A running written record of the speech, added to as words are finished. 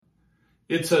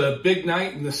It's a big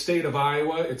night in the state of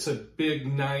Iowa. It's a big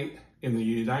night in the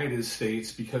United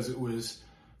States because it was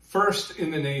first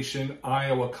in the nation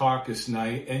Iowa Caucus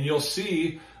night. And you'll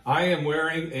see I am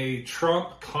wearing a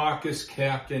Trump Caucus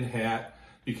Captain hat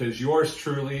because yours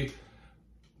truly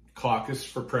caucused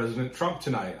for President Trump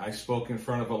tonight. I spoke in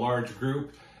front of a large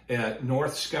group at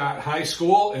North Scott High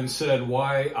School and said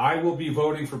why I will be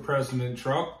voting for President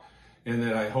Trump and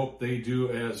that I hope they do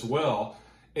as well.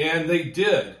 And they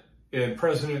did. And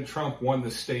President Trump won the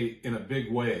state in a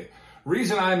big way.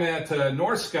 Reason I'm at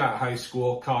North Scott High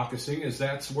School caucusing is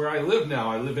that's where I live now.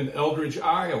 I live in Eldridge,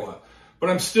 Iowa. But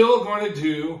I'm still going to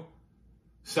do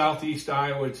Southeast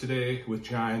Iowa today with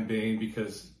John Bain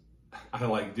because I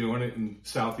like doing it, and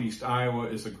Southeast Iowa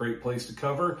is a great place to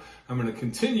cover. I'm going to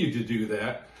continue to do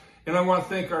that. And I want to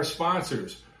thank our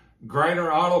sponsors, Griner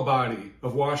Auto Body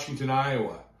of Washington,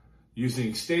 Iowa,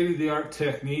 using state-of-the-art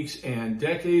techniques and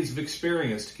decades of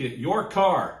experience to get your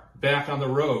car back on the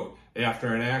road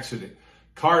after an accident.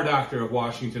 Car Doctor of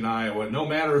Washington, Iowa, no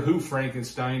matter who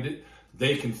Frankensteined it,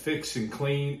 they can fix and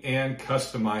clean and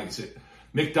customize it.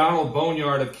 McDonald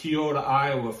Boneyard of Keota,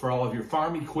 Iowa, for all of your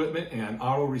farm equipment and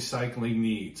auto recycling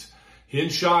needs.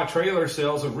 Hinshaw Trailer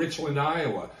Sales of Richland,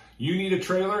 Iowa. You need a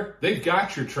trailer? They've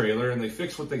got your trailer, and they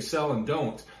fix what they sell and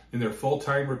don't in their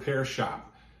full-time repair shop.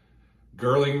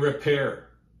 Gerling Repair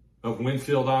of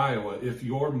Winfield, Iowa. If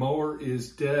your mower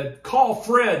is dead, call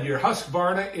Fred, your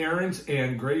Husqvarna, Aaron's,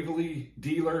 and Gravely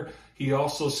dealer. He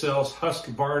also sells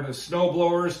Husqvarna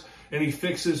snowblowers, and he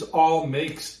fixes all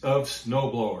makes of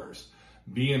snowblowers.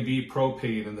 B&B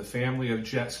Propane and the family of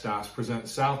jet stops present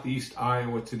Southeast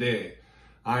Iowa today.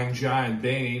 I'm John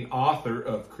Bain, author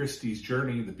of Christie's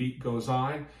Journey, The Beat Goes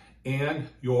On, and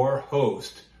your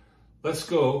host. Let's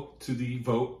go to the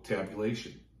vote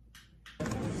tabulation.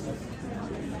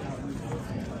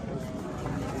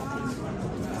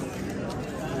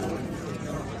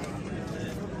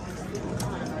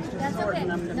 That's okay.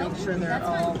 Them to make sure they're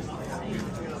all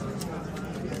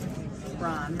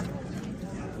Ron.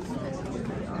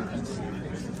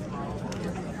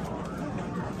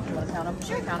 You want to count them?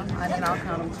 Sure. Count them. I think I'll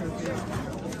count them too.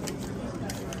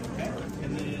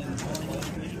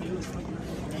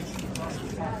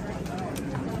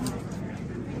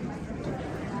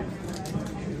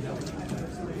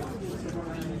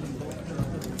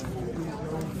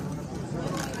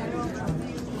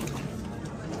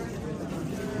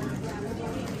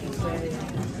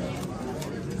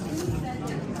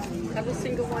 Couple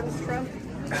single ones, Trump?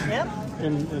 Yep.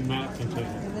 In that container.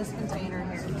 In this container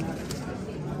here.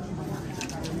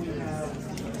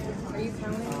 Are you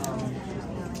counting?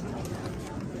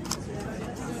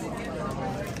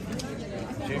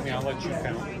 Jamie, I'll let you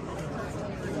count.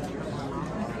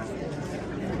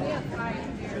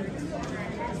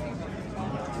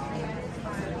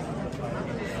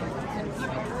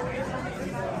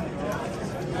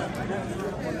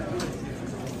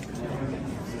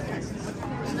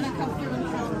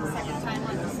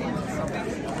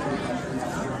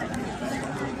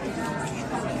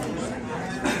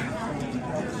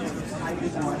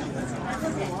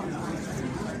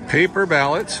 Paper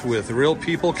ballots with real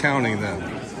people counting them.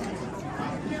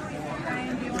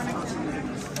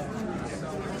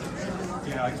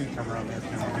 Yeah, I can come around there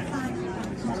counting.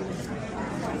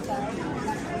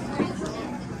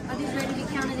 Are these ready to be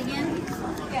counted again?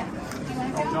 Yeah.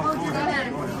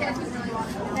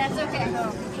 That's okay.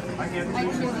 I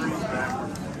can do these.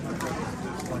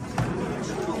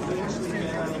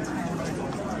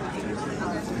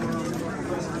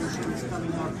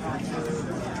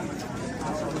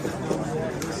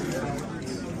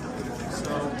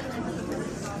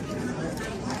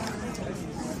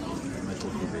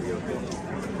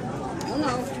 Oh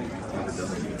no.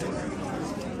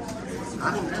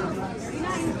 I don't know.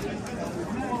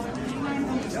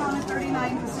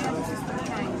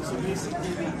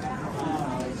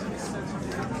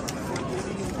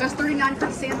 39%. That's 39 for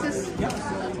DeSantis? Yep.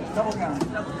 Double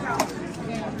count. Double count.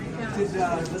 Did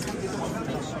this one get the one?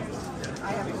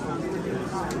 I have it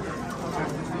on.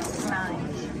 9.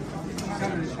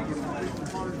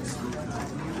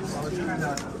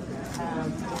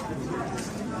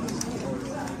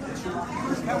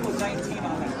 First count was 19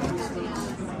 on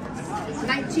that.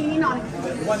 19 on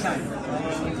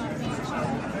 1-9.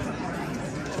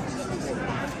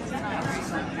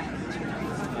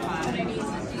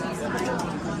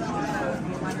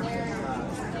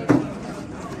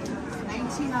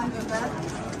 on Yvette.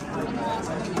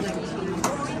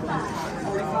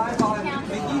 45 on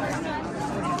Mickey.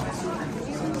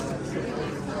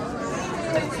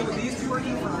 So these two are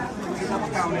equal. We double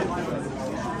counted.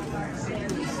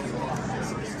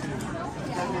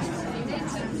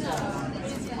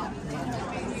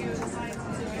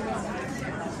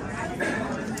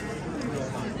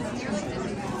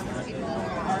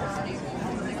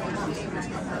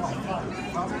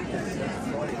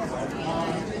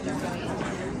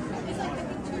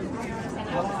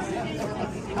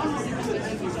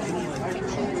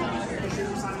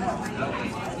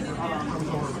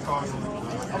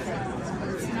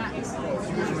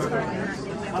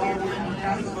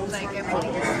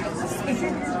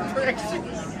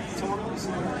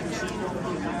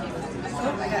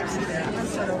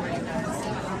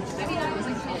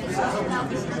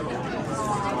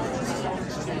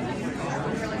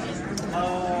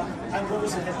 What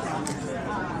was the head count?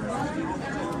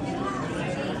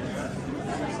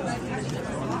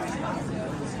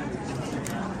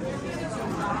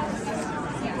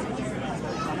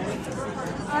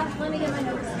 Let me get my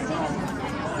notes.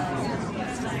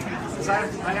 Because I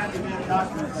had to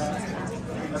document that.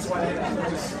 That's why I had to do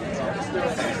this.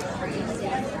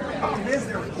 How many is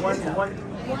there? One.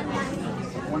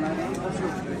 190. Let's do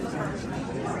it.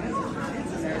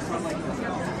 There's one like this.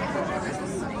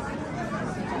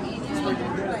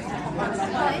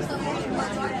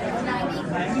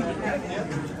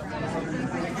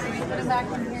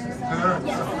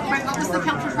 Right, what was the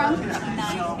count for from?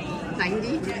 90?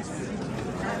 Yes.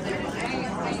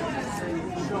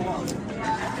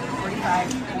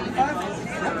 45. 45?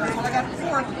 Well, I got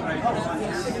 4.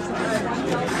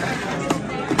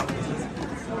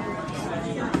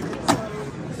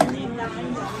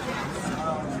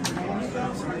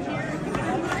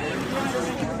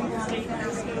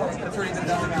 That's already been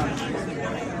done now.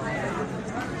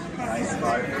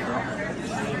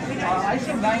 I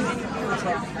said 90.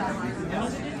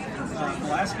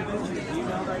 Alaska goes to the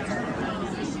email right here.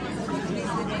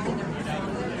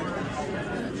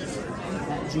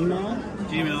 Gmail?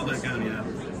 Gmail.com, yeah.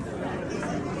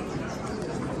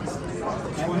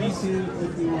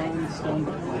 2251 Stone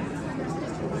Brook.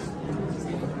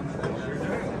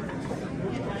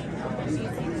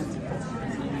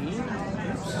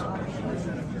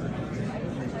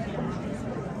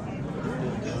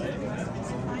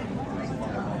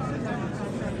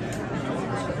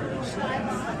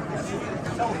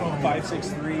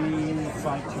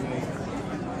 563-528.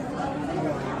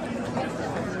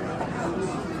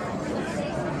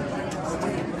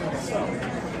 So,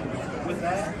 with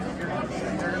that,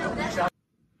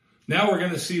 Now we're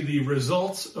going to see the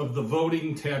results of the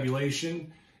voting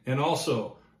tabulation, and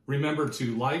also remember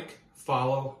to like,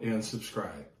 follow, and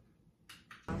subscribe.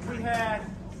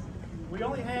 we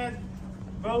only had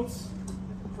votes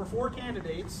for 4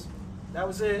 candidates. That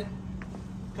was it.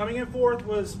 Coming in fourth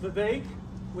was Vivek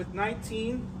with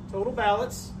 19 total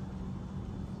ballots.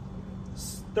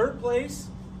 Third place,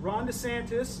 Ron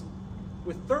DeSantis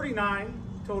with 39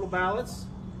 total ballots.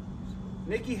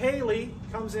 Nikki Haley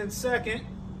comes in second,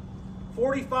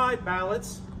 45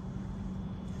 ballots.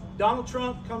 Donald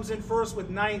Trump comes in first with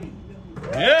 90.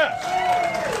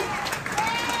 Yes!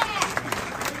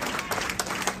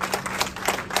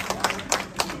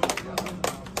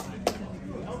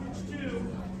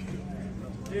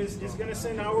 Is going to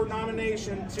send our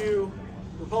nomination to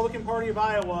Republican Party of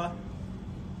Iowa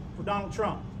for Donald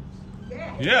Trump.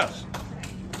 Yes.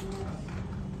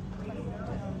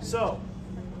 So,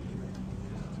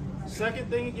 second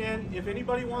thing again, if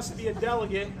anybody wants to be a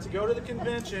delegate to go to the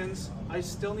conventions, I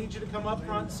still need you to come up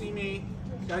front and see me.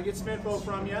 Gotta get some info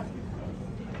from you.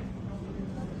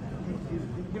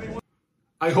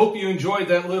 I hope you enjoyed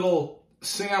that little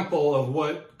sample of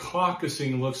what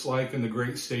caucusing looks like in the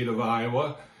great state of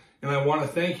Iowa. And I want to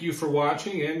thank you for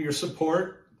watching and your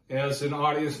support as an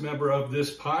audience member of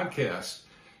this podcast.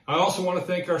 I also want to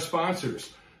thank our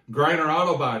sponsors, Griner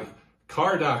Auto Body,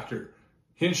 Car Doctor,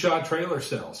 Hinshaw Trailer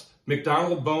Sales,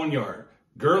 McDonald Boneyard,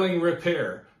 Girling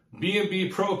Repair,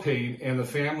 B&B Propane, and the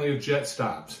family of Jet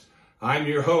Stops. I'm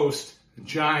your host,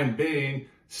 John Bain.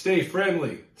 Stay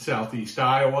friendly, Southeast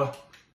Iowa.